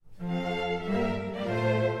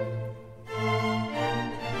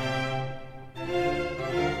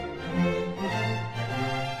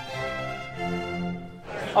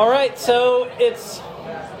All right, so it's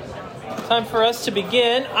time for us to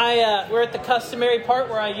begin. We're at the customary part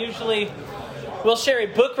where I usually will share a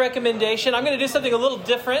book recommendation. I'm going to do something a little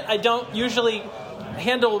different. I don't usually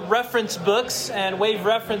handle reference books and wave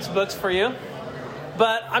reference books for you,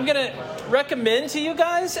 but I'm going to recommend to you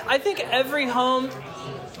guys, I think every home,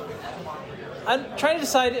 I'm trying to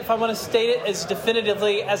decide if I want to state it as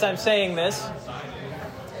definitively as I'm saying this,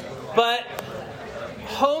 but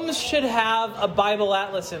homes should have a Bible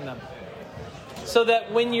atlas in them. So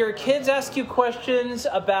that when your kids ask you questions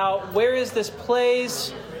about where is this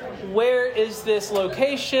place, where is this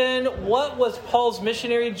location, what was Paul's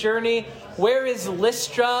missionary journey, where is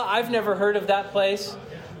Lystra, I've never heard of that place,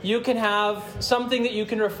 you can have something that you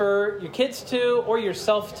can refer your kids to or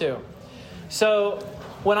yourself to. So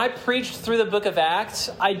when I preached through the book of Acts,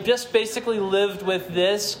 I just basically lived with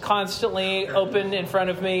this constantly open in front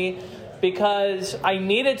of me because I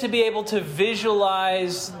needed to be able to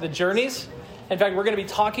visualize the journeys. In fact, we're going to be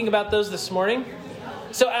talking about those this morning.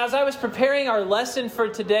 So as I was preparing our lesson for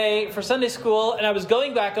today, for Sunday school, and I was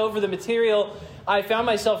going back over the material, I found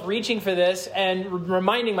myself reaching for this and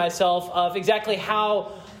reminding myself of exactly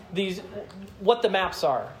what the maps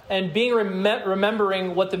are, and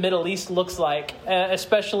remembering what the Middle East looks like,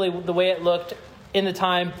 especially the way it looked in the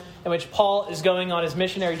time in which Paul is going on his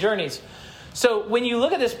missionary journeys. So when you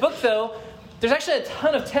look at this book, though, there's actually a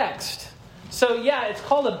ton of text. So yeah, it's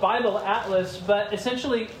called a Bible Atlas, but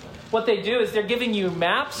essentially what they do is they're giving you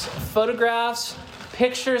maps, photographs,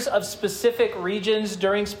 pictures of specific regions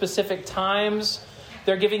during specific times.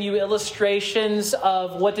 They're giving you illustrations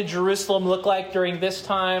of what did Jerusalem look like during this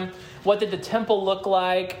time, what did the temple look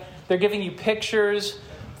like. They're giving you pictures,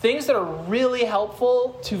 things that are really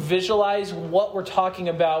helpful to visualize what we're talking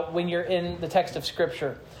about when you're in the text of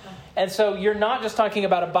Scripture. And so you're not just talking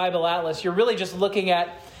about a Bible Atlas, you're really just looking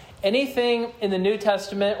at anything in the New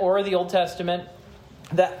Testament or the Old Testament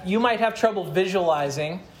that you might have trouble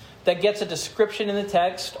visualizing that gets a description in the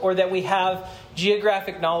text or that we have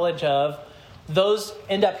geographic knowledge of. Those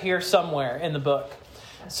end up here somewhere in the book.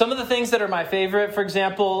 Some of the things that are my favorite, for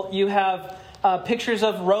example, you have pictures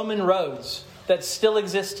of Roman roads that still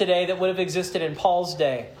exist today that would have existed in Paul's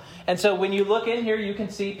day. And so when you look in here, you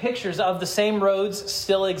can see pictures of the same roads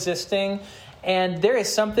still existing. And there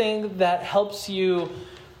is something that helps you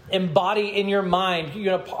embody in your mind.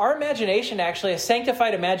 You know, our imagination, actually, a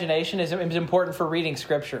sanctified imagination is important for reading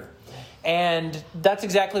Scripture. And that's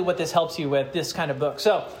exactly what this helps you with, this kind of book.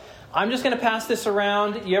 So I'm just going to pass this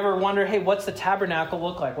around. You ever wonder, hey, what's the tabernacle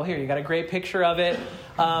look like? Well, here, you got a great picture of it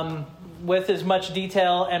with as much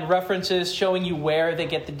detail and references showing you where they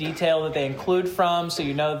get the detail that they include from, so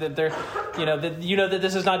you know that that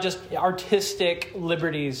this is not just artistic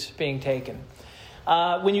liberties being taken.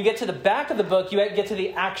 When you get to the back of the book, you get to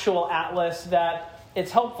the actual atlas that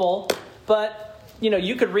it's helpful, but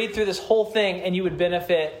you could read through this whole thing and you would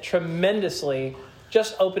benefit tremendously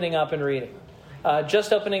just opening up and reading.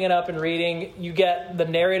 Just opening it up and reading, you get the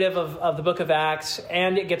narrative of the book of Acts,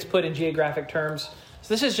 and it gets put in geographic terms.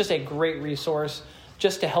 So this is just a great resource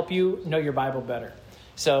just to help you know your Bible better.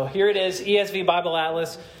 So here it is, ESV Bible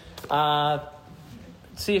Atlas.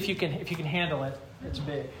 See if you can handle it. It's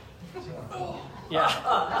big.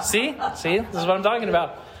 Yeah. See? This is what I'm talking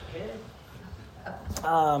about.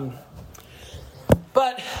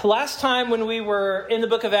 But last time when we were in the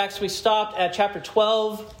book of Acts, we stopped at chapter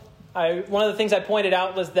 12. One of the things I pointed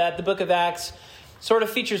out was that the book of Acts sort of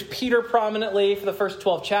features Peter prominently for the first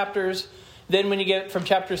 12 chapters. Then when you get from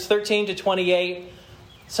chapters 13 to 28,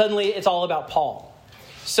 suddenly it's all about Paul.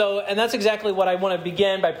 And that's exactly what I want to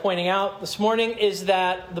begin by pointing out this morning, is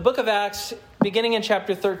that the book of Acts, beginning in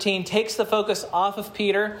chapter 13, takes the focus off of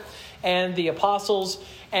Peter and the apostles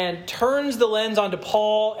and turns the lens onto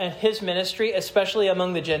Paul and his ministry, especially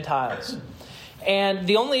among the Gentiles. And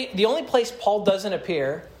the only place Paul doesn't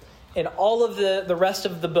appear in all of the rest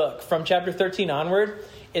of the book, from chapter 13 onward,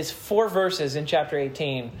 is 4 verses in chapter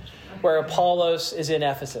 18, where Apollos is in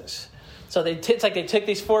Ephesus. So it's like they take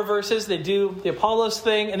these 4 verses, they do the Apollos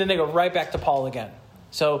thing, and then they go right back to Paul again.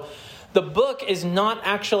 So the book is not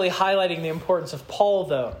actually highlighting the importance of Paul,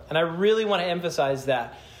 though. And I really want to emphasize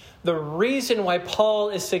that. The reason why Paul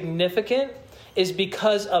is significant is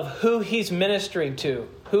because of who he's ministering to.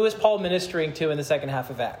 Who is Paul ministering to in the second half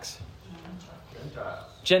of Acts?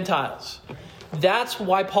 Gentiles. That's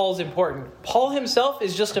why Paul's important. Paul himself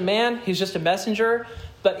is just a man. He's just a messenger.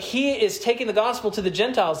 But he is taking the gospel to the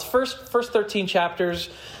Gentiles. First 13 chapters,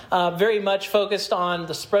 very much focused on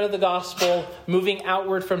the spread of the gospel, moving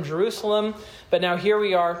outward from Jerusalem. But now here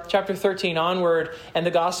we are, chapter 13 onward, and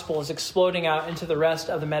the gospel is exploding out into the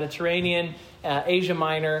rest of the Mediterranean, Asia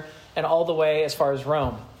Minor, and all the way as far as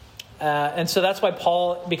Rome. And so that's why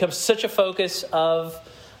Paul becomes such a focus of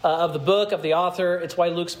the book, of the author. It's why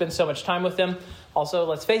Luke spends so much time with him. Also,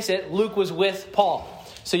 let's face it, Luke was with Paul.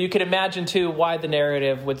 So you can imagine, too, why the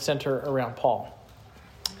narrative would center around Paul.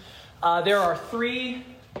 There are 3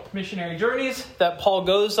 missionary journeys that Paul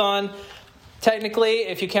goes on. Technically,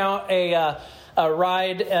 if you count a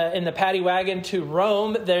ride in the paddy wagon to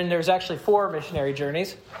Rome, then there's actually 4 missionary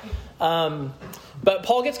journeys. But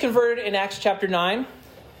Paul gets converted in Acts chapter 9.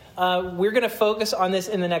 We're going to focus on this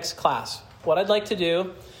in the next class. What I'd like to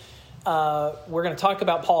do, we're going to talk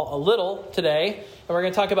about Paul a little today, and we're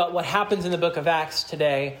going to talk about what happens in the book of Acts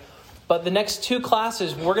today. But the next 2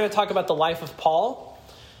 classes, we're going to talk about the life of Paul.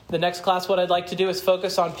 The next class, what I'd like to do is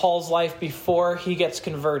focus on Paul's life before he gets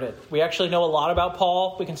converted. We actually know a lot about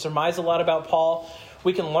Paul. We can surmise a lot about Paul.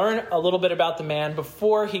 We can learn a little bit about the man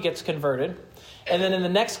before he gets converted. And then in the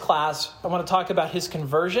next class, I want to talk about his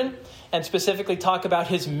conversion and specifically talk about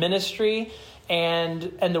his ministry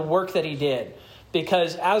and the work that he did.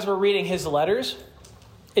 Because as we're reading his letters,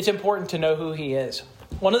 it's important to know who he is.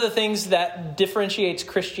 One of the things that differentiates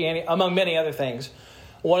Christianity, among many other things,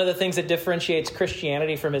 one of the things that differentiates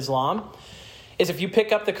Christianity from Islam is if you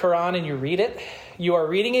pick up the Quran and you read it, you are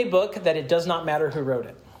reading a book that it does not matter who wrote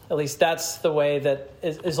it. At least that's the way that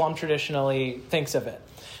Islam traditionally thinks of it.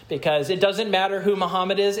 Because it doesn't matter who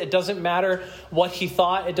Muhammad is. It doesn't matter what he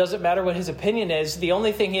thought. It doesn't matter what his opinion is. The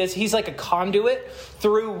only thing is he's like a conduit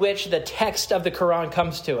through which the text of the Quran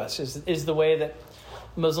comes to us, is the way that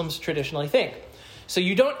Muslims traditionally think. So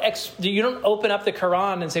you don't open up the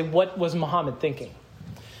Quran and say, what was Muhammad thinking?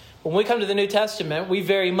 When we come to the New Testament, we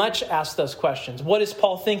very much ask those questions. What is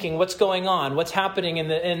Paul thinking? What's going on? What's happening in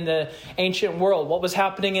the ancient world? What was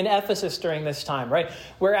happening in Ephesus during this time, right?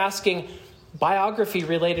 We're asking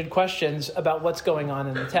biography-related questions about what's going on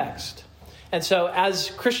in the text. And so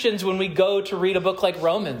as Christians, when we go to read a book like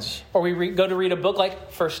Romans, or we go to read a book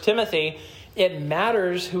like 1 Timothy, it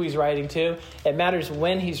matters who he's writing to. It matters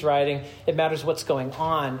when he's writing. It matters what's going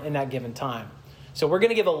on in that given time. So we're going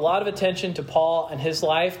to give a lot of attention to Paul and his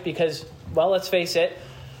life because, well, let's face it,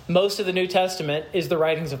 most of the New Testament is the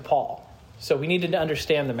writings of Paul. So we need to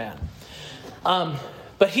understand the man.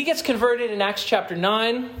 But he gets converted in Acts chapter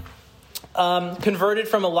 9, converted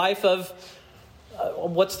from a life of,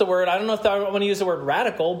 what's the word? I don't know if I want to use the word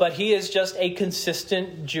radical, but he is just a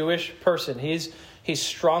consistent Jewish person. He's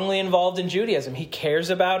strongly involved in Judaism. He cares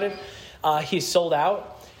about it. He's sold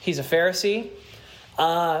out. He's a Pharisee.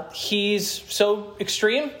 He's so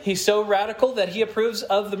extreme, he's so radical that he approves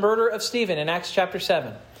of the murder of Stephen in Acts chapter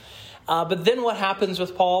 7. But then what happens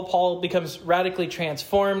with Paul? Paul becomes radically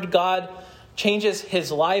transformed. God changes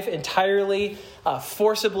his life entirely,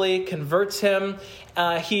 forcibly converts him.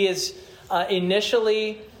 He is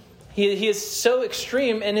so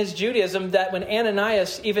extreme in his Judaism that when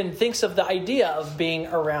Ananias even thinks of the idea of being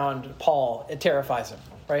around Paul, it terrifies him,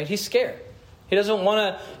 right? He's scared. He doesn't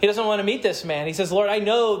want to meet this man. He says, Lord, I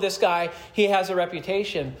know this guy. He has a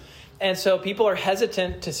reputation. And so people are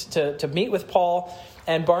hesitant to meet with Paul,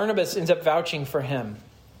 and Barnabas ends up vouching for him.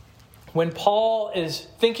 When Paul is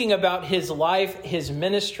thinking about his life, his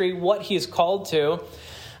ministry, what he is called to,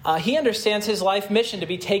 he understands his life mission to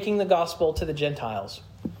be taking the gospel to the Gentiles.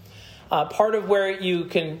 Part of where you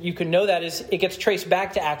can know that is it gets traced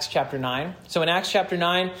back to Acts chapter 9. So in Acts chapter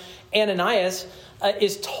 9, Ananias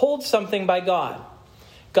is told something by God.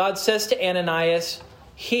 God says to Ananias,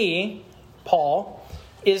 he, Paul,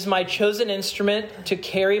 is my chosen instrument to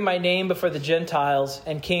carry my name before the Gentiles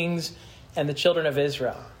and kings and the children of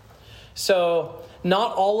Israel. So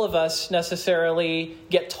not all of us necessarily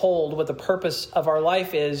get told what the purpose of our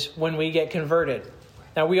life is when we get converted.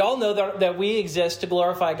 Now, we all know that we exist to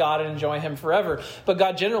glorify God and enjoy him forever. But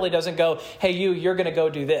God generally doesn't go, hey, you're going to go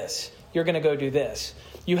do this. You're going to go do this.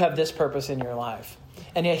 You have this purpose in your life.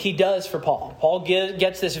 And yet he does for Paul. Paul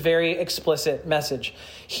gets this very explicit message.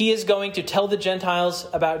 He is going to tell the Gentiles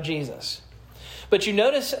about Jesus. But you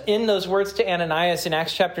notice in those words to Ananias in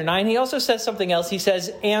Acts chapter 9, he also says something else. He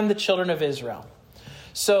says, and the children of Israel.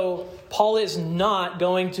 So Paul is not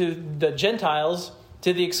going to the Gentiles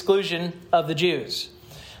to the exclusion of the Jews.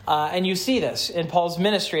 And you see this in Paul's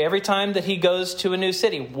ministry. Every time that he goes to a new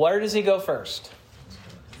city, where does he go first?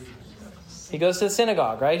 He goes to the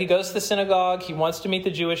synagogue, right? He goes to the synagogue. He wants to meet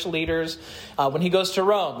the Jewish leaders. When he goes to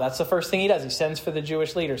Rome, that's the first thing he does. He sends for the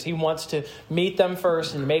Jewish leaders. He wants to meet them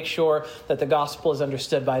first and make sure that the gospel is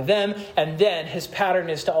understood by them. And then his pattern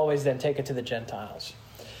is to always then take it to the Gentiles.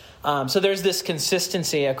 So there's this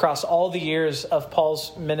consistency across all the years of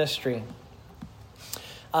Paul's ministry.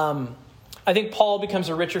 I think Paul becomes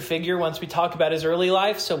a richer figure once we talk about his early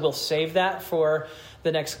life, so we'll save that for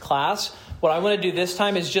the next class. What I want to do this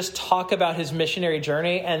time is just talk about his missionary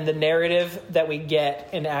journey and the narrative that we get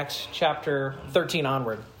in Acts chapter 13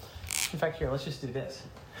 onward. In fact, here, let's just do this.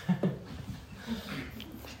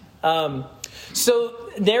 So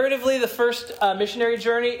narratively, the first missionary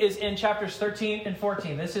journey is in chapters 13 and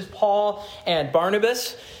 14. This is Paul and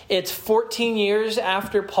Barnabas. It's 14 years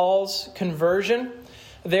after Paul's conversion.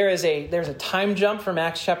 There's a time jump from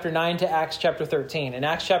Acts chapter 9 to Acts chapter 13. In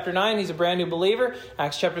Acts chapter 9, he's a brand new believer.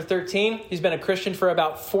 Acts chapter 13, he's been a Christian for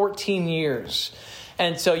about 14 years.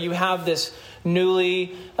 And so you have this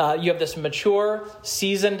mature,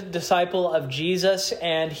 seasoned disciple of Jesus,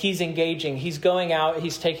 and he's engaging. He's going out.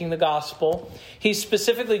 He's taking the gospel. He's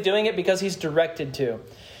specifically doing it because he's directed to.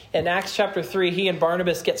 In Acts chapter 3, he and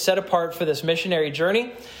Barnabas get set apart for this missionary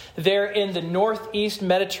journey. They're in the northeast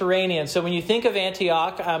Mediterranean. So when you think of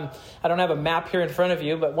Antioch, I don't have a map here in front of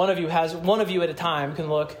you, but one of you at a time can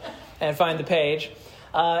look and find the page.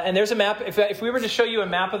 And there's a map. If we were to show you a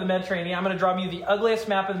map of the Mediterranean, I'm going to draw you the ugliest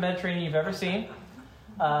map of the Mediterranean you've ever seen.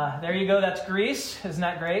 There you go. That's Greece. Isn't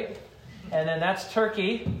that great? And then that's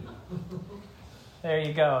Turkey. There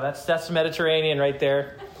you go. That's the Mediterranean right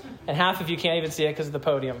there. And half of you can't even see it because of the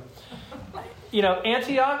podium.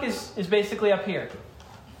 Antioch is basically up here.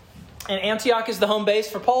 And Antioch is the home base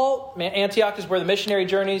for Paul. Antioch is where the missionary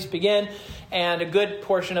journeys begin. And a good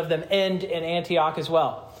portion of them end in Antioch as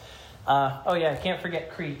well. I can't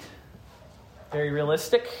forget Crete. Very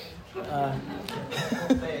realistic.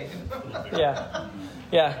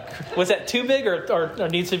 Yeah. Was that too big or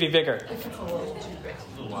needs to be bigger? It's a little too big.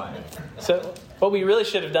 So what we really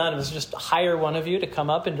should have done was just hire one of you to come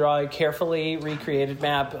up and draw a carefully recreated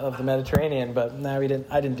map of the Mediterranean, but no, I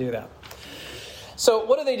didn't do that. So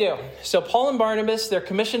what do? So Paul and Barnabas, they're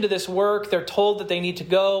commissioned to this work. They're told that they need to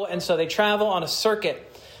go, and so they travel on a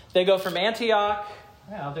circuit. They go from Antioch.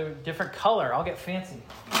 I'll do a different color. I'll get fancy.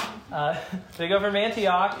 They go from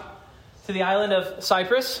Antioch to the island of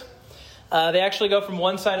Cyprus. They actually go from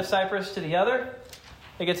one side of Cyprus to the other.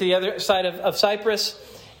 They get to the other side of Cyprus.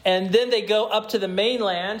 And then they go up to the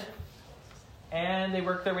mainland. And they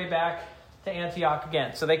work their way back to Antioch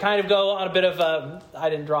again. So they kind of go on a bit of I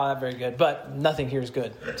didn't draw that very good, but nothing here is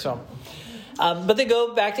good. So, but they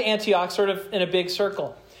go back to Antioch sort of in a big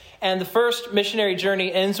circle. And the first missionary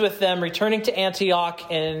journey ends with them returning to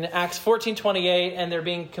Antioch in Acts 14:28, and they're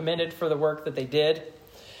being commended for the work that they did.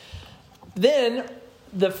 Then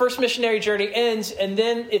the first missionary journey ends, and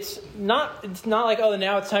then it's not like, oh,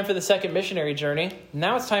 now it's time for the second missionary journey.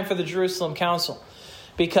 Now it's time for the Jerusalem Council,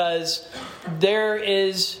 because there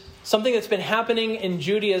is something that's been happening in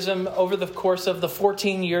Judaism over the course of the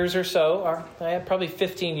 14 years or so, or probably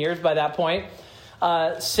 15 years by that point,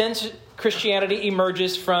 since Christianity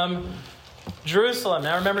emerges from Jerusalem.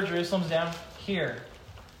 Now remember, Jerusalem's down here.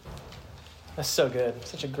 That's so good.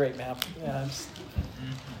 Such a great map. Yeah,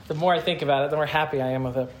 the more I think about it, the more happy I am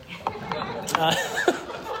with it.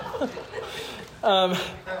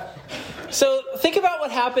 So think about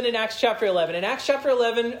what happened in Acts chapter 11. In Acts chapter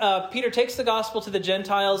 11, Peter takes the gospel to the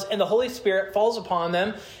Gentiles, and the Holy Spirit falls upon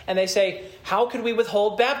them, and they say, how could we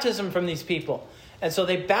withhold baptism from these people? And so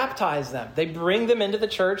they baptize them. They bring them into the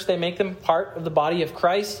church. They make them part of the body of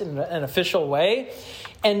Christ in an official way.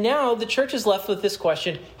 And now the church is left with this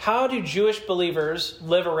question: how do Jewish believers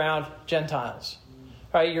live around Gentiles?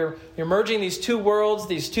 Right? You're merging these two worlds,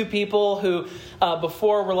 these two people who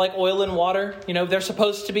before were like oil and water. They're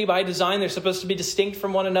supposed to be, by design, they're supposed to be distinct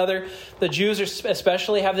from one another. The Jews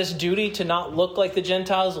especially have this duty to not look like the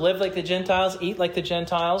Gentiles, live like the Gentiles, eat like the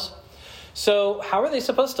Gentiles. So how are they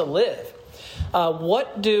supposed to live?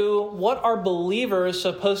 What are believers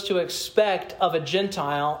supposed to expect of a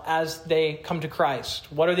Gentile as they come to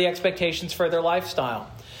Christ? What are the expectations for their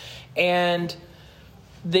lifestyle? And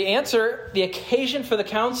the answer, the occasion for the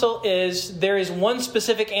council is, there is one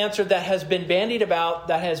specific answer that has been bandied about,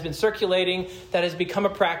 that has been circulating, that has become a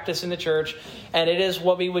practice in the church, and it is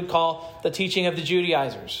what we would call the teaching of the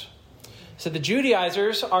Judaizers. So the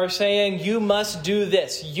Judaizers are saying, you must do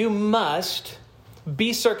this. You must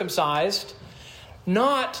be circumcised,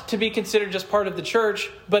 not to be considered just part of the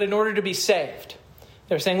church, but in order to be saved.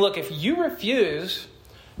 They're saying, look, if you refuse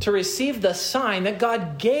to receive the sign that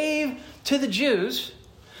God gave to the Jews,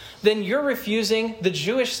 then you're refusing the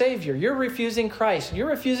Jewish Savior. You're refusing Christ. You're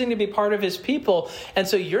refusing to be part of his people. And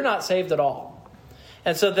so you're not saved at all.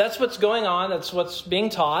 And so that's what's going on. That's what's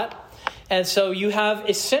being taught. And so you have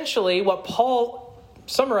essentially what Paul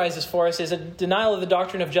summarizes for us is a denial of the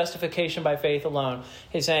doctrine of justification by faith alone.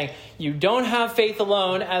 He's saying you don't have faith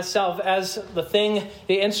alone as the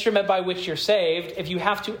instrument by which you're saved, if you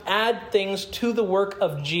have to add things to the work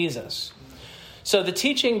of Jesus. So the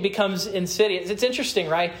teaching becomes insidious. It's interesting,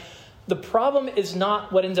 right? The problem is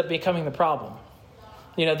not what ends up becoming the problem.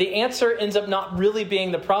 The answer ends up not really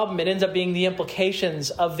being the problem. It ends up being the implications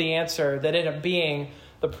of the answer that end up being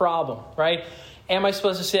the problem, right? Am I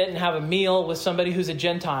supposed to sit and have a meal with somebody who's a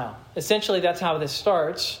Gentile? Essentially, that's how this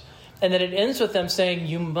starts. And then it ends with them saying,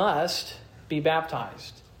 you must be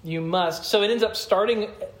baptized. You must. So it ends up starting,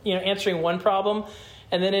 answering one problem,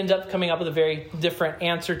 and then ends up coming up with a very different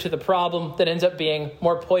answer to the problem that ends up being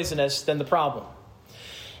more poisonous than the problem.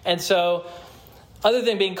 And so, other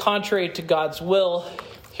than being contrary to God's will,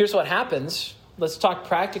 here's what happens. Let's talk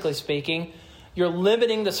practically speaking. You're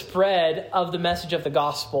limiting the spread of the message of the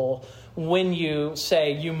gospel when you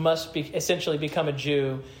say you must essentially become a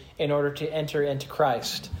Jew in order to enter into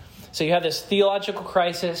Christ. So you have this theological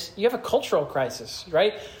crisis. You have a cultural crisis,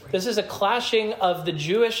 right? This is a clashing of the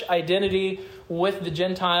Jewish identity with the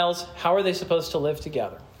Gentiles. How are they supposed to live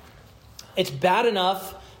together? It's bad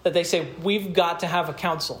enough that they say, we've got to have a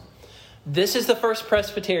council. This is the first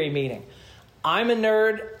presbytery meeting. I'm a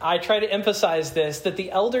nerd. I try to emphasize this, that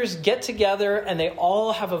the elders get together and they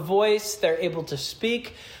all have a voice. They're able to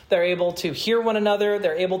speak. They're able to hear one another.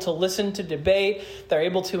 They're able to listen to debate. They're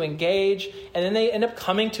able to engage. And then they end up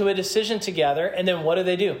coming to a decision together. And then what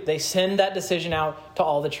do? They send that decision out to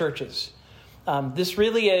all the churches. This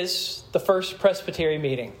really is the first presbytery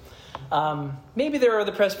meeting. Maybe there are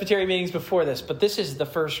other presbytery meetings before this, but this is the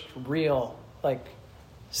first real,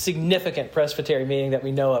 significant presbytery meeting that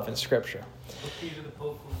we know of in Scripture. Peter the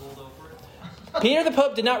Pope ruled over it? Peter the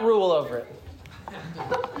Pope did not rule over it.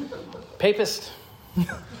 Papist.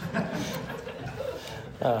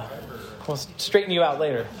 We'll straighten you out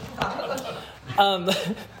later.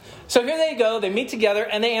 So here they go. They meet together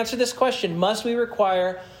and they answer this question. Must we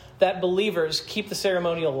require that believers keep the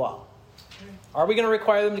ceremonial law? Are we going to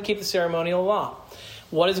require them to keep the ceremonial law?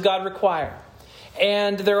 What does God require?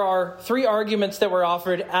 And there are 3 arguments that were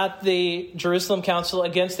offered at the Jerusalem Council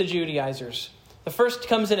against the Judaizers. The first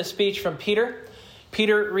comes in a speech from Peter.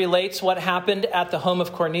 Peter relates what happened at the home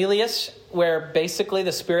of Cornelius, where basically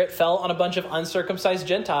the Spirit fell on a bunch of uncircumcised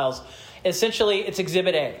Gentiles. Essentially, it's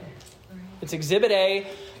Exhibit A. It's Exhibit A.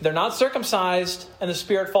 They're not circumcised, and the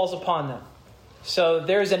Spirit falls upon them. So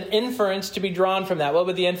there's an inference to be drawn from that. What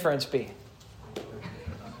would the inference be?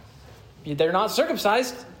 They're not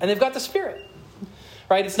circumcised, and they've got the Spirit.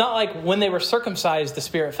 Right? It's not like when they were circumcised, the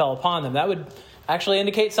Spirit fell upon them. That would actually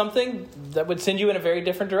indicate something that would send you in a very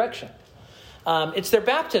different direction. It's their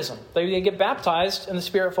baptism. They get baptized and the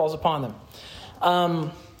Spirit falls upon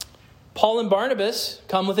them. Paul and Barnabas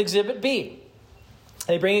come with Exhibit B.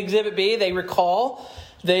 They bring Exhibit B. They recall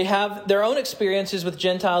they have their own experiences with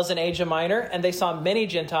Gentiles in Asia Minor, and they saw many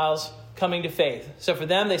Gentiles coming to faith. So for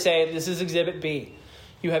them, they say, this is Exhibit B.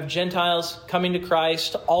 You have Gentiles coming to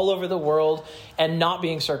Christ all over the world and not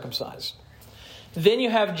being circumcised. Then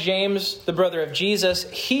you have James, the brother of Jesus.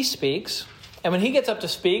 He speaks. And when he gets up to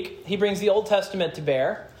speak, he brings the Old Testament to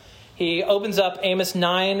bear. He opens up Amos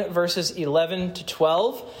 9, verses 11 to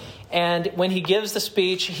 12. And when he gives the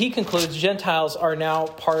speech, he concludes Gentiles are now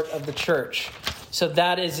part of the church. So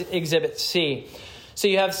that is Exhibit C. So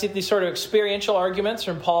you have these sort of experiential arguments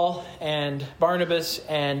from Paul and Barnabas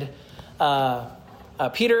and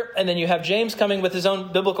Peter, and then you have James coming with his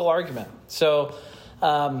own biblical argument. So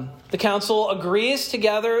the council agrees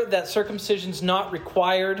together that circumcision's not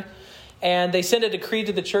required, and they send a decree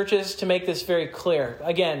to the churches to make this very clear.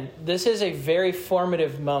 Again, this is a very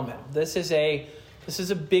formative moment. This is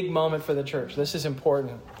a big moment for the church. This is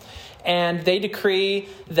important. And they decree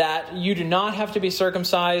that you do not have to be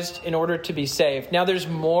circumcised in order to be saved. Now, there's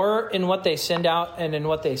more in what they send out and in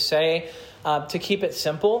what they say. To keep it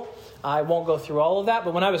simple, I won't go through all of that,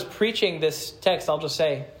 but when I was preaching this text, I'll just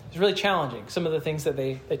say it's really challenging, some of the things that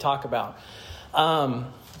they talk about.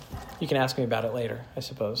 You can ask me about it later, I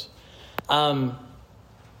suppose. Now,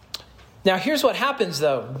 here's what happens,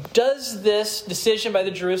 though. Does this decision by the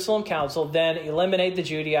Jerusalem Council then eliminate the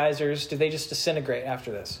Judaizers? Do they just disintegrate after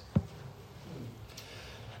this?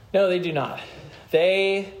 No, they do not.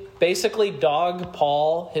 They basically dog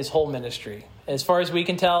Paul his whole ministry. As far as we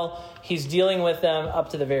can tell, he's dealing with them up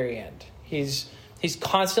to the very end. He's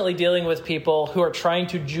constantly dealing with people who are trying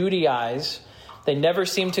to Judaize. They never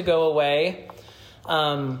seem to go away.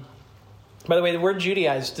 By the way, the word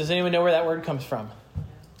Judaize, does anyone know where that word comes from?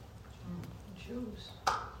 Jews.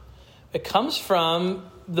 It comes from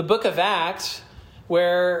the book of Acts,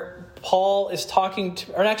 where Paul is talking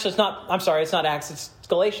to, or actually it's not Acts, it's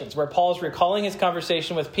Galatians, where Paul is recalling his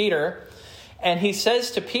conversation with Peter, and he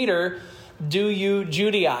says to Peter, do you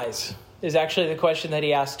Judaize? Is actually the question that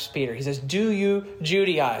he asks Peter. He says, do you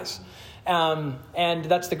Judaize? And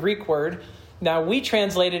that's the Greek word. Now, we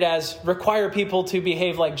translate it as require people to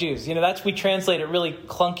behave like Jews. We translate it really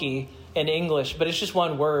clunky in English, but it's just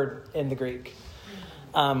one word in the Greek.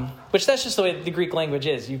 Which that's just the way the Greek language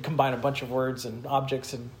is. You combine a bunch of words and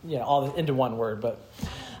objects and all into one word. But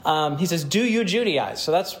he says, do you Judaize?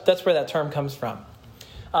 So that's where that term comes from.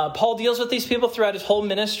 Paul deals with these people throughout his whole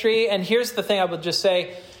ministry. And here's the thing I would just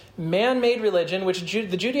say. Man-made religion, which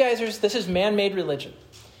the Judaizers, this is man-made religion.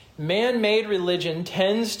 Man-made religion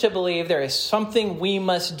tends to believe there is something we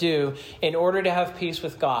must do in order to have peace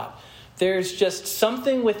with God. There's just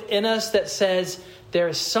something within us that says there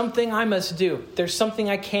is something I must do. There's something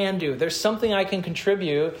I can do. There's something I can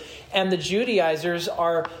contribute. And the Judaizers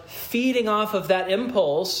are feeding off of that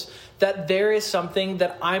impulse that there is something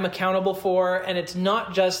that I'm accountable for. And it's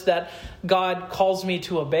not just that God calls me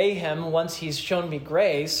to obey him once he's shown me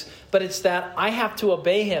grace, but it's that I have to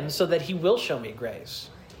obey him so that he will show me grace.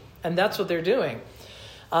 And that's what they're doing.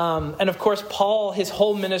 And of course, Paul, his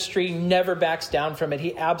whole ministry never backs down from it.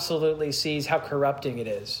 He absolutely sees how corrupting it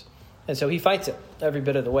is. And so he fights it every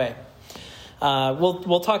bit of the way.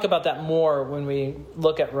 We'll talk about that more when we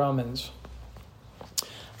look at Romans.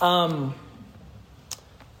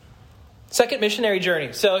 Second missionary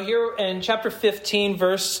journey. So here in chapter 15,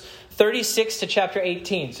 verse 36 to chapter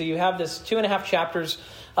 18. So you have this 2.5 chapters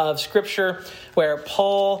of scripture where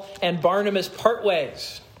Paul and Barnabas part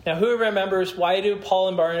ways. Now, who remembers, why do Paul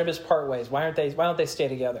and Barnabas part ways? Why don't they stay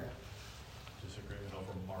together? Disagreement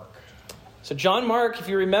over Mark. So John Mark, if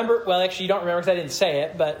you remember, well, actually you don't remember because I didn't say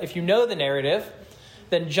it, but if you know the narrative,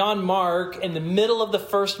 then John Mark, in the middle of the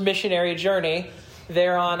first missionary journey,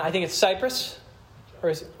 they're on, I think it's Cyprus, or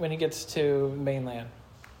is it when he gets to mainland?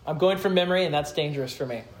 I'm going from memory, and that's dangerous for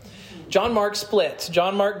me. John Mark splits.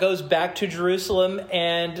 John Mark goes back to Jerusalem,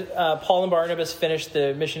 and Paul and Barnabas finish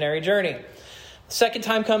the missionary journey. Second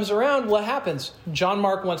time comes around, what happens? John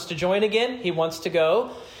Mark wants to join again. He wants to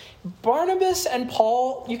go. Barnabas and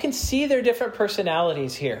Paul, you can see their different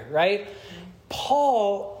personalities here, right?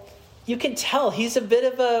 Paul, you can tell he's a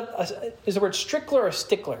bit of is the word strickler or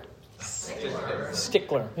stickler?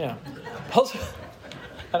 Stickler, yeah. Paul's,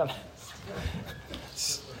 I don't know.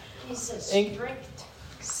 He's a strict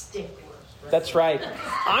stickler. That's right.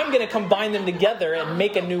 I'm going to combine them together and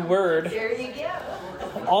make a new word. There you go.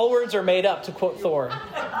 All words are made up, to quote Thor.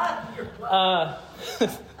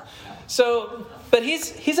 But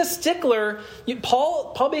he's a stickler.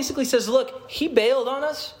 Paul basically says, look, he bailed on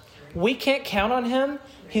us. We can't count on him.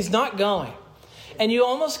 He's not going. And you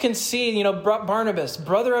almost can see, Barnabas,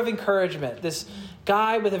 brother of encouragement, this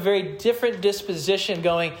guy with a very different disposition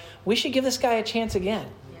going, we should give this guy a chance again.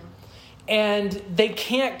 And they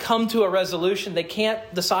can't come to a resolution. They can't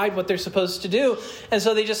decide what they're supposed to do. And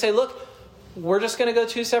so they just say, look, we're just going to go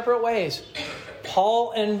two separate ways.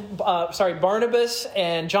 Barnabas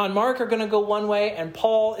and John Mark are going to go one way, and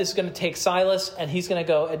Paul is going to take Silas, and he's going to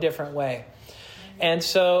go a different way. And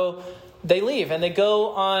so they leave, and they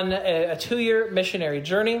go on a 2-year missionary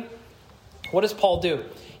journey. What does Paul do?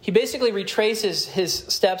 He basically retraces his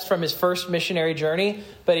steps from his first missionary journey,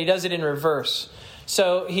 but he does it in reverse.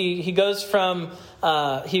 So he goes from,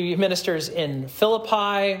 he ministers in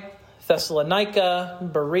Philippi, Thessalonica,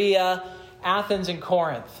 Berea, Athens, and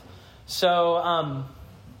Corinth. So,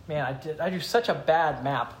 I do such a bad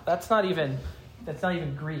map. That's not even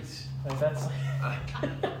Greece. That's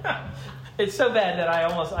it's so bad that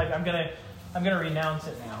I'm gonna renounce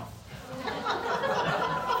it now.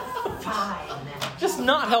 Fine. Just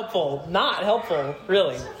not helpful. Not helpful,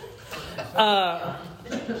 really.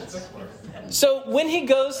 So when he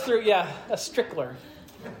goes through, a strickler.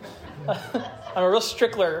 I'm a real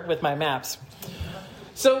strickler with my maps.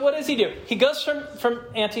 So what does he do? He goes from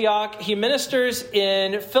Antioch. He ministers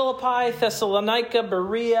in Philippi, Thessalonica,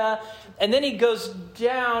 Berea, and then he goes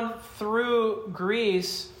down through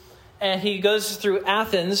Greece, and he goes through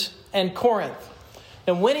Athens and Corinth.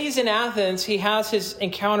 And when he's in Athens, he has his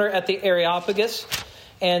encounter at the Areopagus.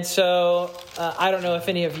 And so I don't know if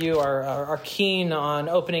any of you are keen on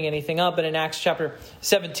opening anything up, but in Acts chapter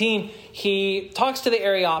 17, he talks to the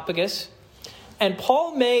Areopagus, and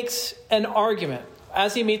Paul makes an argument.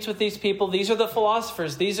 As he meets with these people, these are the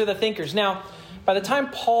philosophers, these are the thinkers. Now, by the time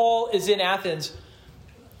Paul is in Athens,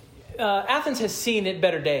 Athens has seen it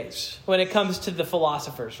better days when it comes to the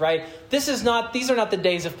philosophers, right? These are not the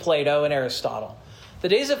days of Plato and Aristotle. The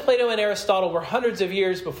days of Plato and Aristotle were hundreds of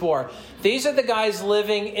years before. These are the guys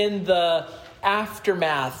living in the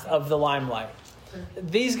aftermath of the limelight.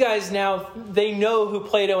 These guys now, they know who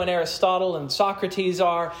Plato and Aristotle and Socrates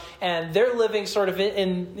are, and they're living sort of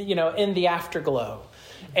in the afterglow.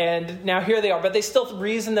 And now here they are, but they still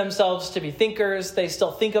reason themselves to be thinkers. They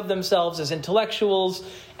still think of themselves as intellectuals,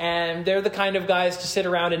 and they're the kind of guys to sit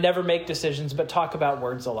around and never make decisions, but talk about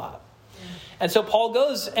words a lot. And so Paul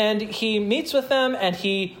goes and he meets with them, and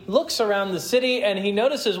he looks around the city, and he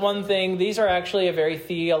notices one thing. These are actually a very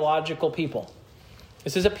theological people.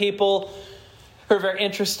 This is a people who are very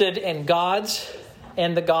interested in gods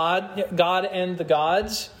and God and the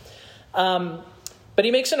gods. But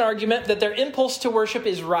he makes an argument that their impulse to worship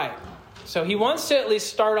is right. So he wants to at least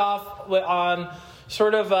start off on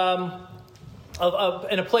sort of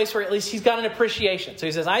in a place where at least he's got an appreciation. So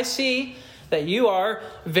he says, I see that you are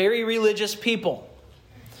very religious people.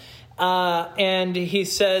 And he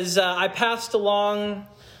says, I passed along,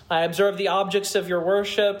 I observed the objects of your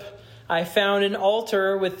worship. I found an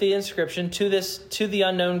altar with the inscription to the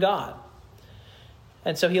unknown God.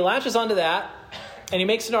 And so he latches onto that, and he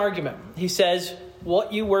makes an argument. He says,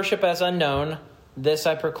 what you worship as unknown, this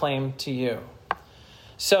I proclaim to you.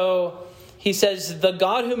 So he says, the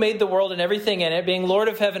God who made the world and everything in it, being Lord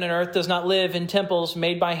of heaven and earth, does not live in temples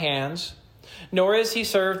made by hands, nor is he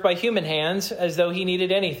served by human hands as though he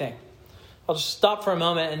needed anything. I'll just stop for a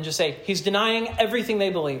moment and just say, he's denying everything they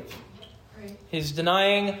believe. Right.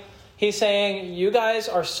 He's saying, you guys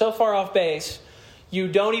are so far off base, you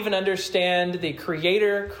don't even understand the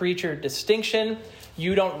creator-creature distinction.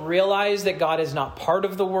 You don't realize that God is not part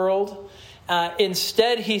of the world.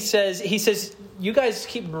 Instead, he says, you guys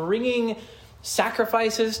keep bringing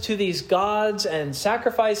sacrifices to these gods and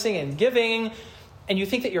sacrificing and giving, and you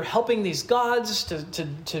think that you're helping these gods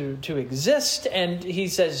to exist. And he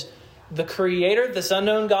says, the creator, this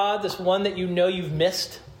unknown God, this one that you know you've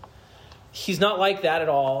missed, he's not like that at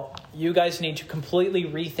all. You guys need to completely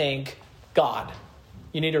rethink God.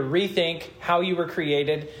 You need to rethink how you were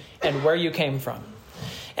created and where you came from.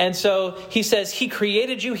 And so he says, he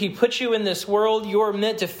created you. He put you in this world. You're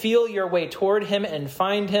meant to feel your way toward him and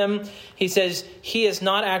find him. He says, he is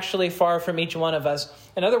not actually far from each one of us.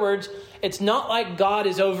 In other words, it's not like God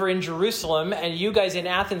is over in Jerusalem and you guys in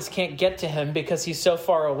Athens can't get to him because he's so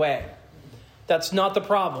far away. That's not the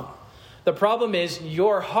problem. The problem is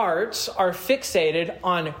your hearts are fixated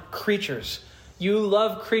on creatures. You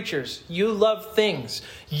love creatures. You love things.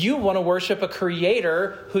 You want to worship a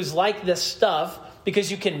creator who's like this stuff because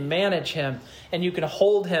you can manage him and you can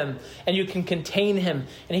hold him and you can contain him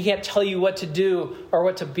and he can't tell you what to do or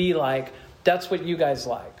what to be like. That's what you guys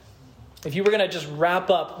like. If you were going to just wrap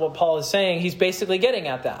up what Paul is saying, he's basically getting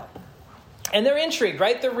at that. And they're intrigued,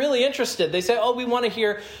 right? They're really interested. They say, oh, we want to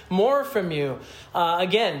hear more from you.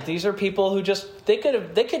 Again, these are people who just,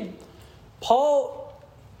 Paul,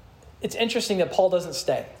 it's interesting that Paul doesn't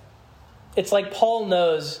stay. It's like Paul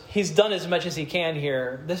knows he's done as much as he can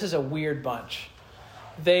here. This is a weird bunch.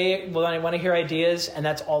 They want to hear ideas, and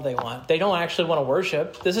that's all they want. They don't actually want to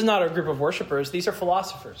worship. This is not a group of worshipers. These are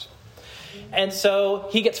philosophers. And so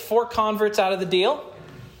he gets 4 converts out of the deal.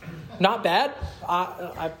 Not bad.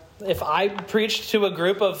 If I preached to a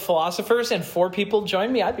group of philosophers and 4 people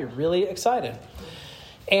joined me, I'd be really excited.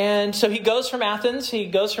 And so he goes from Athens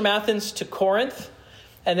to Corinth.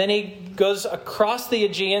 And then he goes across the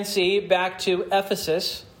Aegean Sea back to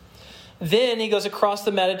Ephesus. Then he goes across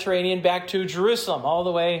the Mediterranean back to Jerusalem, all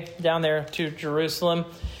the way down there to Jerusalem.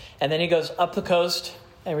 And then he goes up the coast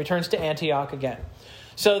and returns to Antioch again.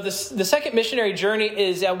 So the second missionary journey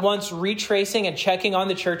is at once retracing and checking on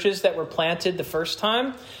the churches that were planted the first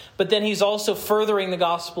time. But then he's also furthering the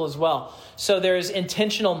gospel as well. So there's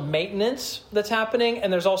intentional maintenance that's happening,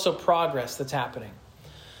 and there's also progress that's happening.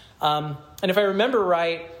 And if I remember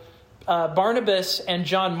right, Barnabas and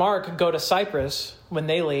John Mark go to Cyprus when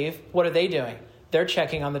they leave. What are they doing? They're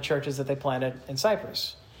checking on the churches that they planted in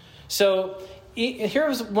Cyprus. So here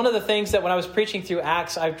was one of the things that when I was preaching through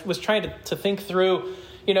Acts, I was trying to think through.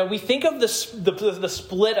 You know, we think of the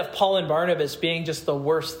split of Paul and Barnabas being just the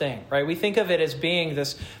worst thing, right? We think of it as being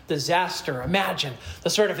this disaster. Imagine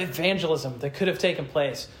the sort of evangelism that could have taken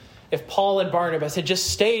place if Paul and Barnabas had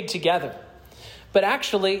just stayed together. But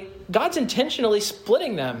actually, God's intentionally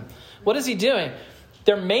splitting them. What is he doing?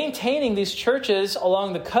 They're maintaining these churches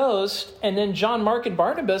along the coast, and then John Mark and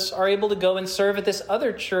Barnabas are able to go and serve at this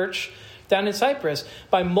other church down in Cyprus.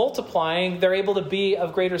 By multiplying, they're able to be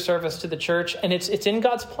of greater service to the church, and it's in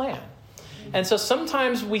God's plan. And so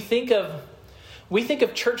sometimes we think of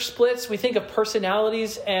church splits, we think of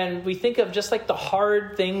personalities, and we think of just like the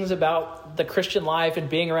hard things about the Christian life and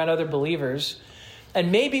being around other believers. And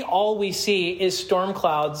maybe all we see is storm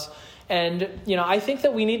clouds. And, I think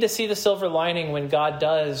that we need to see the silver lining when God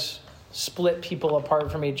does split people apart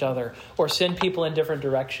from each other or send people in different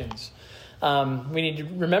directions. We need to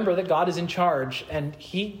remember that God is in charge, and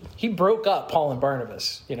he broke up Paul and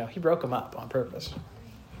Barnabas. He broke them up on purpose.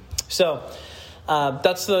 So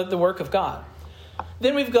that's the work of God.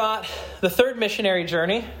 Then we've got the third missionary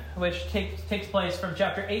journey, which takes place from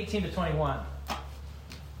chapter 18 to 21.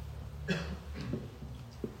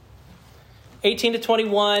 18 to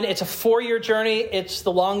 21, it's a 4-year journey. It's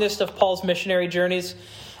the longest of Paul's missionary journeys.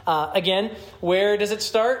 Again, where does it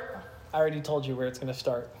start? I already told you where it's going to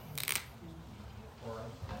start.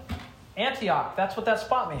 Antioch. That's what that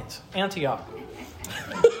spot means. Antioch.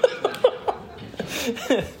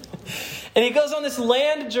 And he goes on this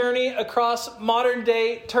land journey across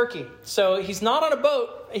modern-day Turkey. So he's not on a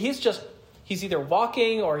boat. He's either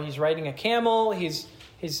walking or he's riding a camel. He's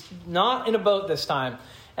not in a boat this time.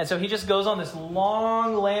 And so he just goes on this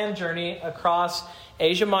long land journey across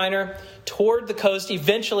Asia Minor toward the coast,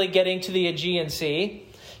 eventually getting to the Aegean Sea.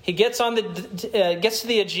 He gets to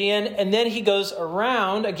the Aegean, and then he goes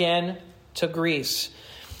around again to Greece.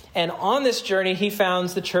 And on this journey, he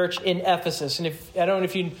founds the church in Ephesus. And I don't know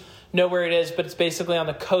if you know where it is, but it's basically on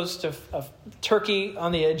the coast of Turkey,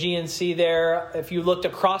 on the Aegean Sea there. If you looked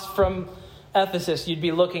across from Ephesus, you'd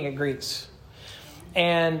be looking at Greece.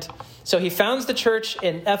 And so he founds the church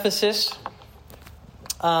in Ephesus.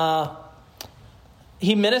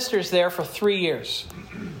 He ministers there for 3 years.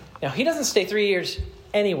 Now, he doesn't stay 3 years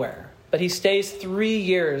anywhere, but he stays 3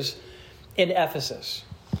 years in Ephesus.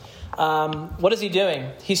 What is he doing?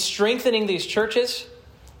 He's strengthening these churches.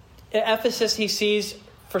 At Ephesus,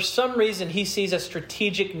 for some reason, he sees a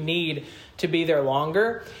strategic need to be there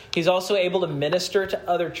longer. He's also able to minister to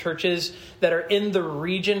other churches that are in the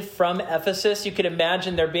region from Ephesus. You could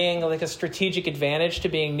imagine there being like a strategic advantage to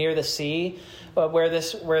being near the sea, where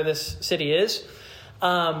this city is.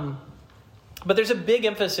 But there's a big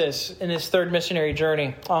emphasis in his third missionary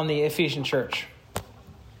journey on the Ephesian church.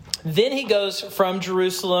 Then he goes from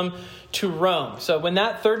Jerusalem to Rome. So when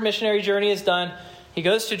that third missionary journey is done, he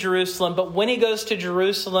goes to Jerusalem. But when he goes to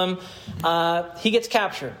Jerusalem, he gets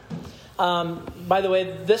captured. By the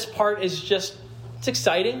way, this part is it's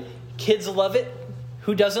exciting. Kids love it.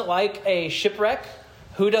 Who doesn't like a shipwreck?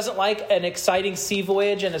 Who doesn't like an exciting sea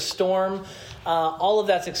voyage and a storm? All of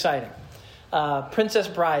that's exciting. Princess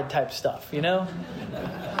Bride type stuff,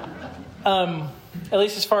 At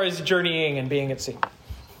least as far as journeying and being at sea.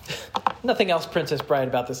 Nothing else Princess Bride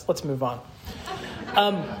about this. Let's move on.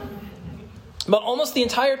 But almost the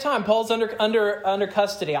entire time, Paul's under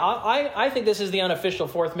custody. I think this is the unofficial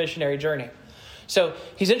fourth missionary journey. So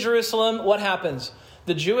he's in Jerusalem. What happens?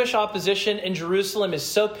 The Jewish opposition in Jerusalem is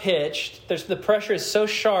so pitched, the pressure is so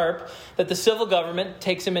sharp that the civil government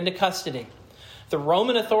takes him into custody. The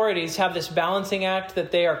Roman authorities have this balancing act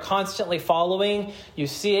that they are constantly following. You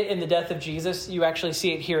see it in the death of Jesus. You actually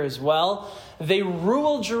see it here as well. They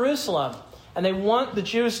rule Jerusalem, and they want the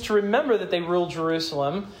Jews to remember that they rule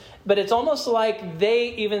Jerusalem. But it's almost like they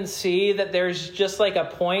even see that there's just like a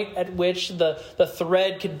point at which the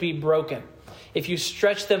thread could be broken if you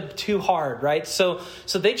stretch them too hard, right? So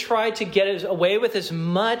they try to get away with as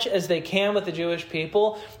much as they can with the Jewish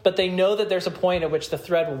people, but they know that there's a point at which the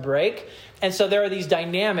thread will break. And so there are these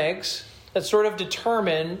dynamics that sort of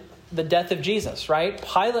determine the death of Jesus, right?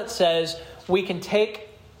 Pilate says we can take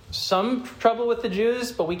some trouble with the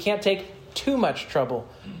Jews, but we can't take too much trouble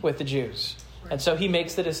with the Jews. And so he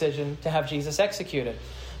makes the decision to have Jesus executed.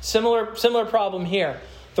 Similar problem here.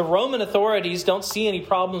 The Roman authorities don't see any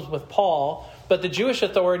problems with Paul, but the Jewish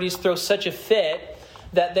authorities throw such a fit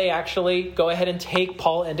that they actually go ahead and take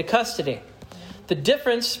Paul into custody. The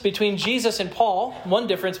difference between Jesus and Paul, one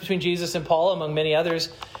difference between Jesus and Paul among many others,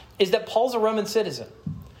 is that Paul's a Roman citizen.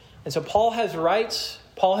 And so Paul has rights,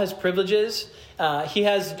 Paul has privileges, he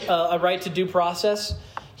has a right to due process.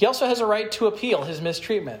 He also has a right to appeal his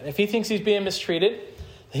mistreatment. If he thinks he's being mistreated,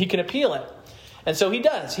 he can appeal it. And so he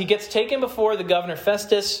does. He gets taken before the governor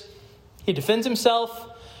Festus. He defends himself.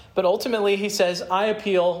 But ultimately he says, I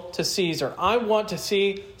appeal to Caesar. I want to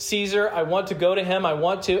see Caesar. I want to go to him. I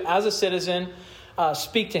want to, as a citizen,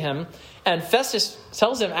 speak to him. And Festus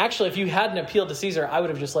tells him, actually, if you hadn't appealed to Caesar, I would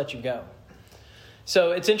have just let you go.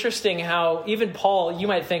 So it's interesting how even Paul, you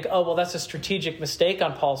might think, oh, well, that's a strategic mistake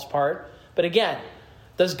on Paul's part. But again,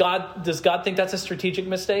 does God think that's a strategic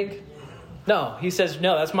mistake? No. He says,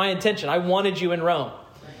 no, that's my intention. I wanted you in Rome.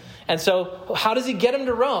 And so how does he get him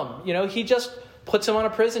to Rome? He just puts him on a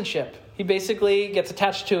prison ship. He basically gets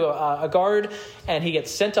attached to a guard and he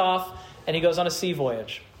gets sent off and he goes on a sea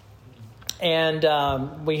voyage. And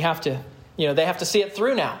they have to see it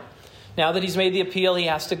through now. Now that he's made the appeal, he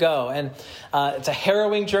has to go. And it's a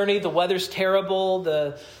harrowing journey. The weather's terrible.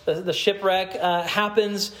 The shipwreck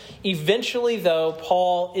happens. Eventually, though,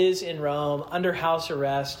 Paul is in Rome under house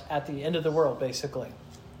arrest at the end of the world, basically.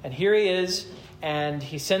 And here he is, and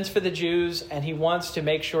he sends for the Jews, and he wants to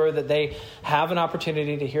make sure that they have an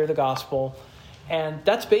opportunity to hear the gospel. And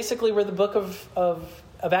that's basically where the book of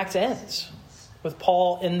Acts ends, with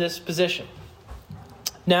Paul in this position.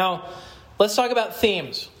 Now, let's talk about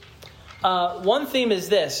themes. One theme is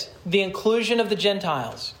this: the inclusion of the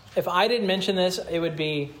Gentiles. If I didn't mention this, it would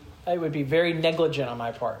be very negligent on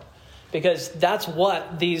my part, because that's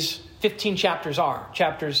what these 15 chapters are.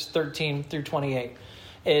 Chapters 13 through 28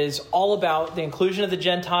 is all about the inclusion of the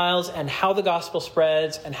Gentiles and how the gospel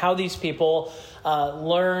spreads and how these people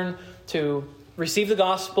learn to receive the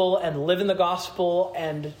gospel and live in the gospel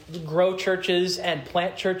and grow churches and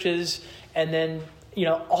plant churches, and then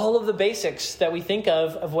all of the basics that we think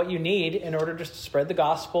of what you need in order to spread the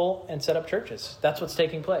gospel and set up churches. That's what's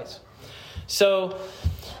taking place. So,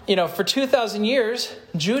 for 2,000 years,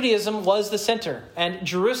 Judaism was the center, and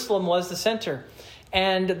Jerusalem was the center.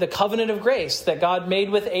 And the covenant of grace that God made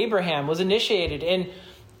with Abraham was initiated in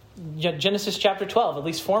Genesis chapter 12, at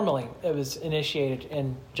least formally. It was initiated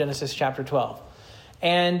in Genesis chapter 12.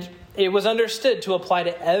 And it was understood to apply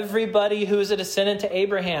to everybody who is a descendant to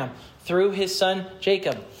Abraham through his son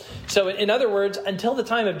Jacob. So in other words, until the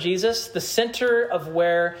time of Jesus, the center of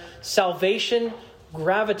where salvation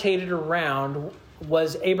gravitated around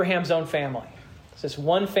was Abraham's own family. It's this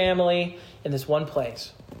one family in this one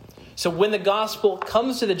place. So when the gospel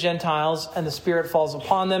comes to the Gentiles and the Spirit falls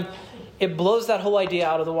upon them, it blows that whole idea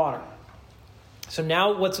out of the water. So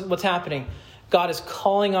now what's happening? God is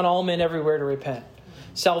calling on all men everywhere to repent.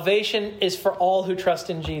 Salvation is for all who trust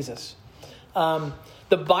in Jesus.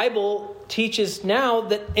 The Bible teaches now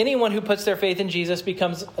that anyone who puts their faith in Jesus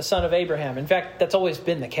becomes a son of Abraham. In fact, that's always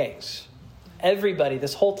been the case. Everybody,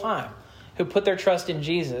 this whole time, who put their trust in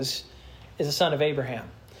Jesus is a son of Abraham.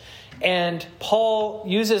 And Paul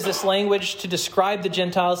uses this language to describe the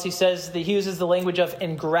Gentiles. He says that he uses the language of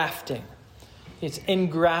engrafting. It's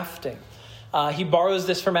engrafting. He borrows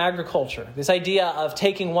this from agriculture. This idea of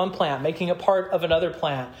taking one plant, making it part of another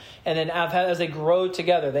plant, and then as they grow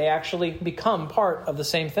together, they actually become part of the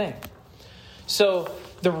same thing. So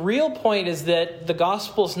the real point is that the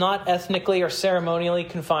gospel is not ethnically or ceremonially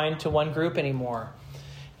confined to one group anymore.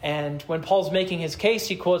 And when Paul's making his case,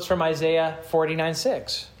 he quotes from Isaiah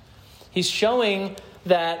 49:6. He's showing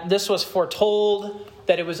that this was foretold,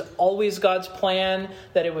 that it was always God's plan,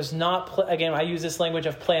 that it was not, again, I use this language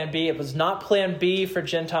of plan B. It was not plan B for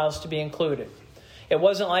Gentiles to be included. It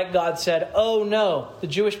wasn't like God said, oh no, the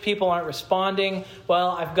Jewish people aren't responding. Well,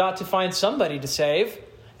 I've got to find somebody to save.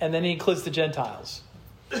 And then he includes the Gentiles.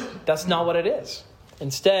 That's not what it is.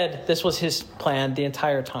 Instead, this was his plan the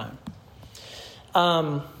entire time.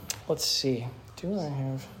 Let's see. Do I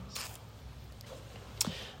have...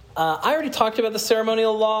 I already talked about the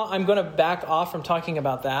ceremonial law. I'm going to back off from talking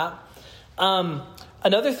about that.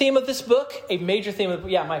 Another theme of this book, a major theme of...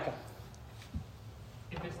 Yeah, Micah.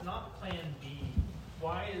 If it's not plan B,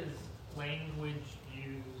 why is language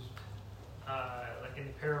used like in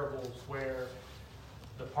the parables where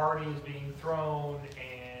the party is being thrown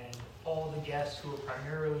and all the guests who are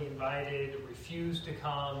primarily invited refuse to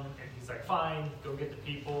come, and he's like, fine, go get the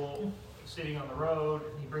people sitting on the road.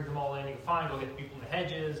 He brings them all in. He goes, fine, go get the people in the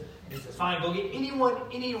hedges. And he says, fine, go get anyone,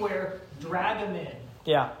 anywhere, drag them in.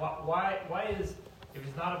 Yeah. Why is, if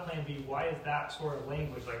it's not a plan B, why is that sort of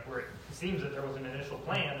language, like where it seems that there was an initial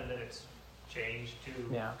plan and then it's changed to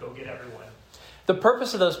go get everyone? The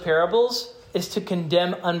purpose of those parables is to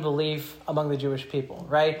condemn unbelief among the Jewish people,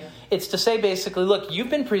 right? It's to say basically, look, you've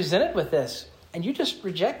been presented with this and you just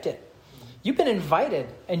reject it. You've been invited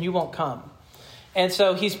and you won't come. And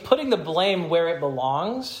so he's putting the blame where it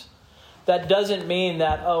belongs. That doesn't mean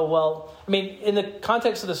that, oh, well, I mean, in the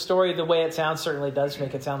context of the story, the way it sounds certainly does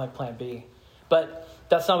make it sound like plan B. But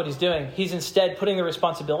that's not what he's doing. He's instead putting the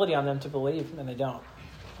responsibility on them to believe, and they don't.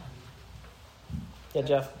 Yeah,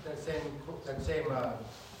 Jeff? That same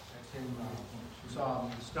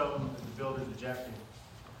psalm, the stone that the builders rejected,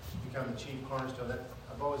 become the chief cornerstone. That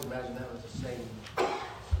I've always imagined that was the same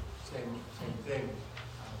thing.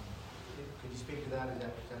 Could you speak to that? Is that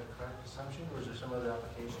a correct assumption, or is there some other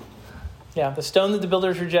application to that? Yeah, the stone that the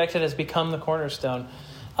builders rejected has become the cornerstone.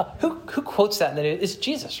 Who quotes that? It's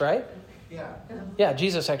Jesus, right? Yeah. Yeah,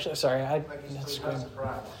 Jesus actually. Sorry, He's not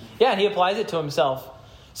surprised. Yeah, and he applies it to himself.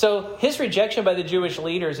 So his rejection by the Jewish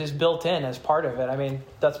leaders is built in as part of it. I mean,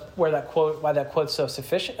 that's why that quote's so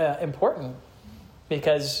important,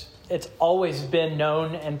 because it's always been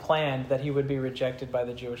known and planned that he would be rejected by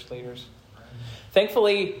the Jewish leaders.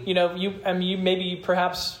 Thankfully, maybe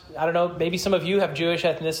some of you have Jewish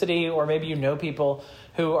ethnicity, or maybe you know people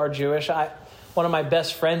who are Jewish. One of my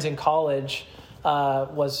best friends in college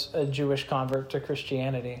was a Jewish convert to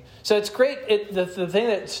Christianity. So it's great. The thing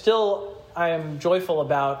that still I am joyful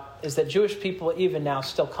about is that Jewish people even now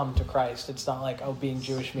still come to Christ. It's not like, being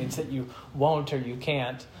Jewish means that you won't or you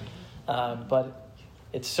can't. But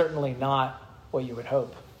it's certainly not what you would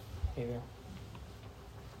hope either.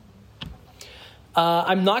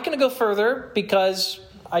 I'm not going to go further because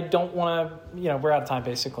I don't want to, we're out of time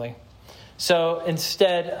basically. So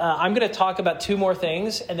instead, I'm going to talk about two more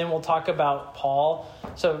things, and then we'll talk about Paul.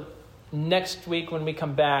 So next week when we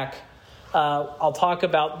come back, I'll talk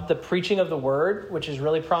about the preaching of the word, which is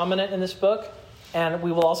really prominent in this book. And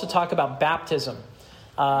we will also talk about baptism.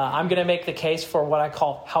 I'm going to make the case for what I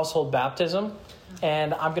call household baptism.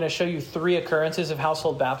 And I'm going to show you 3 occurrences of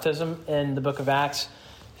household baptism in the book of Acts.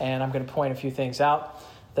 And I'm going to point a few things out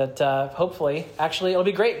that hopefully, actually, it'll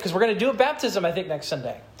be great because we're going to do a baptism, I think, next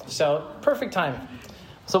Sunday. So perfect timing.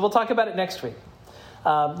 So we'll talk about it next week.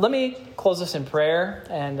 Let me close this in prayer,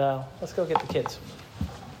 and let's go get the kids.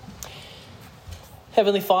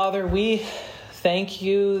 Heavenly Father, we thank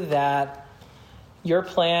you that your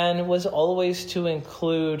plan was always to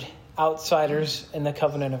include outsiders in the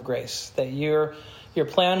covenant of grace. That your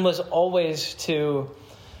plan was always to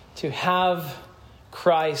have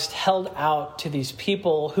Christ held out to these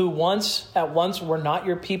people who at once were not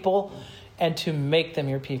your people, and to make them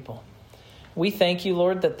your people. We thank you,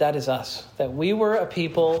 Lord, that is us. That we were a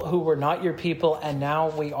people who were not your people, and now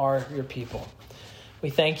we are your people. We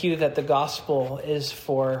thank you that the gospel is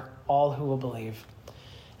for all who will believe.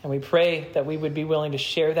 And we pray that we would be willing to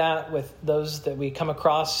share that with those that we come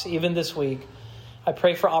across even this week. I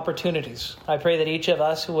pray for opportunities. I pray that each of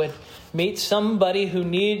us would meet somebody who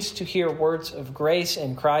needs to hear words of grace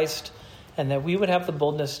in Christ, and that we would have the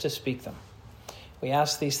boldness to speak them. We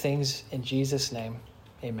ask these things in Jesus' name.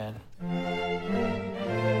 Amen.